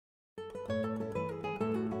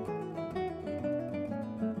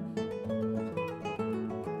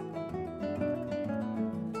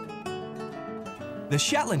The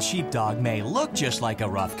Shetland Sheepdog may look just like a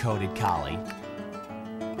rough-coated collie.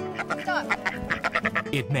 Stop.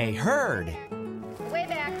 It may herd Way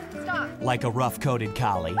back. Stop. like a rough-coated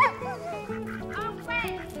collie.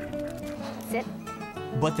 Away. Sit.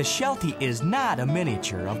 But the Sheltie is not a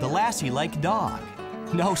miniature of the lassie-like dog.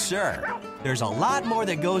 No, sir. There's a lot more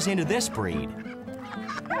that goes into this breed.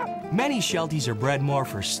 Many Shelties are bred more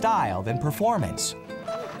for style than performance.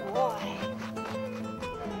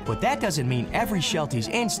 But that doesn't mean every Sheltie's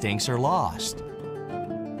instincts are lost.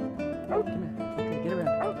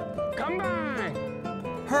 Come by!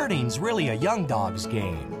 Herding's really a young dog's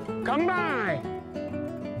game. Come by!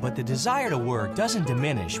 But the desire to work doesn't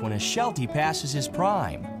diminish when a Sheltie passes his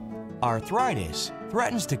prime. Arthritis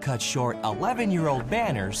threatens to cut short 11-year-old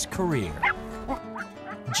Banner's career.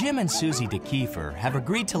 Jim and Susie DeKeefer have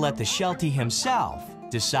agreed to let the Sheltie himself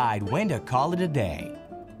decide when to call it a day.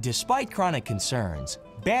 Despite chronic concerns,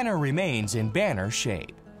 Banner remains in Banner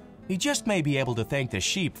shape. He just may be able to thank the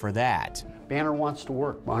sheep for that. Banner wants to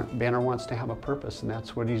work. Banner wants to have a purpose, and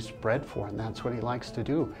that's what he's bred for, and that's what he likes to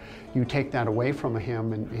do. You take that away from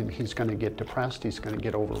him, and he's going to get depressed, he's going to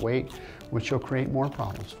get overweight, which will create more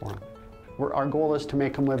problems for him. Our goal is to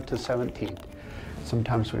make him live to 17.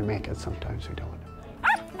 Sometimes we make it, sometimes we don't.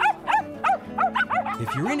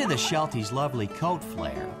 If you're into the Sheltie's lovely coat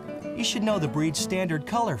flare, you should know the breed's standard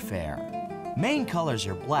color fare. Main colors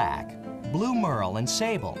are black, blue merle, and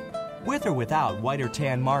sable, with or without white or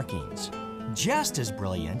tan markings. Just as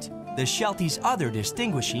brilliant, the Sheltie's other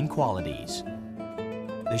distinguishing qualities.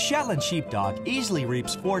 The Shetland Sheepdog easily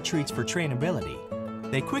reaps 4 treats for trainability.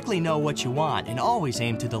 They quickly know what you want and always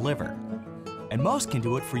aim to deliver. And most can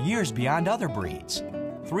do it for years beyond other breeds.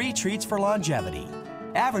 3 treats for longevity.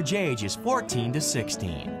 Average age is 14 to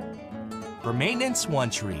 16. For maintenance, 1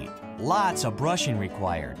 treat. Lots of brushing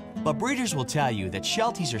required, but breeders will tell you that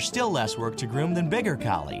Shelties are still less work to groom than bigger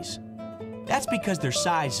collies. That's because their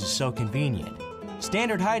size is so convenient.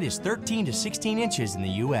 Standard height is 13 to 16 inches in the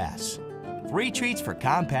US. 3 treats for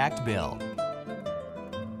compact build.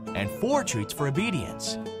 And 4 treats for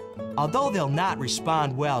obedience. Although they'll not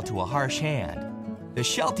respond well to a harsh hand, the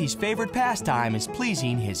Sheltie's favorite pastime is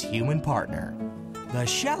pleasing his human partner. The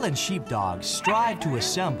Shetland Sheepdogs strive to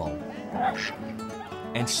assemble,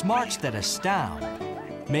 and smarts that astound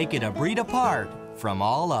make it a breed apart from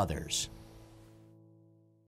all others.